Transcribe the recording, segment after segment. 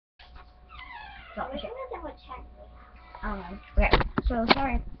So, okay. Okay. So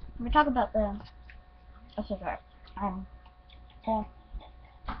sorry. We're talking about the. Oh, so sorry. So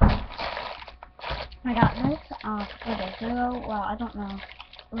I got this a couple days ago. Well, I don't know.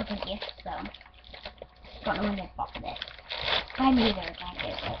 It was a gift, so don't know when they bought it. I knew they were gonna give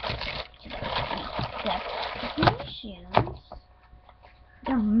it today. So these shoes.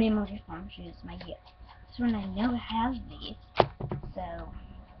 They're memory foam shoes. My gift. This one I know has these. So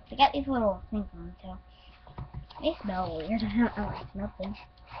they got these little things on them too. They smell weird. I don't know why I smell them.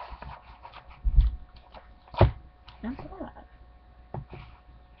 Not so bad.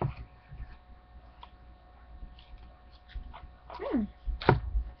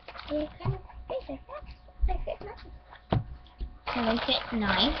 They're kind of basic. They fit nice. So they fit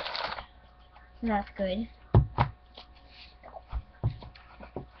nice. So that's good.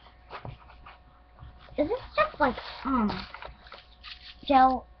 Is this just like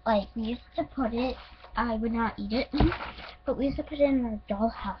gel? Like we used to put it. I would not eat it, but we used to put it in our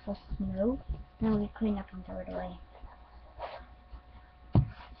doll's house with snow, and then we clean up and throw it away.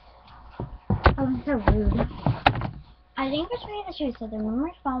 Oh, so rude. I think it was really the shoes. So the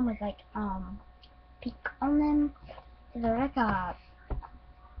memory foam was like pink on them. So they're like a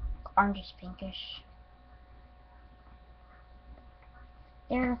orangish pinkish.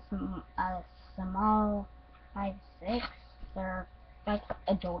 They're a small 5'6". They're like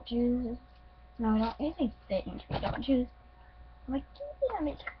adult shoes. No, I don't usually fit into adult shoes. I'm a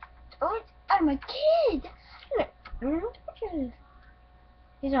kid. I'm a kid. Adult shoes.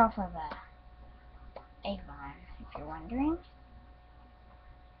 These are off of Avon, if you're wondering.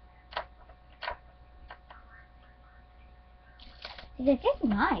 They fit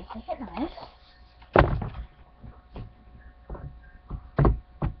nice. They fit nice.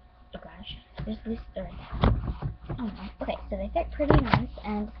 Oh gosh, there's this third. Oh no. Okay, so they fit pretty nice,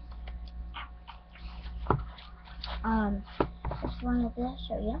 and just wanted to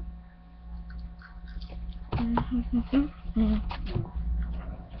show you.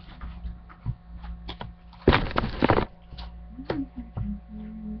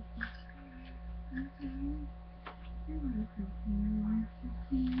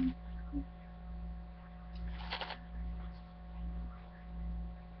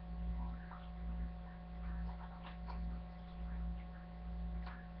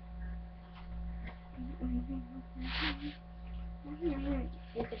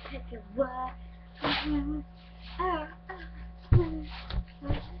 You can pick your word.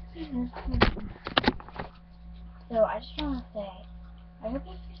 So I just want to say, I hope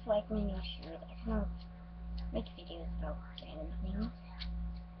you guys like my new shirt. I kind of make videos about random things.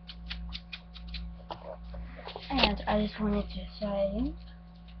 And I just wanted to say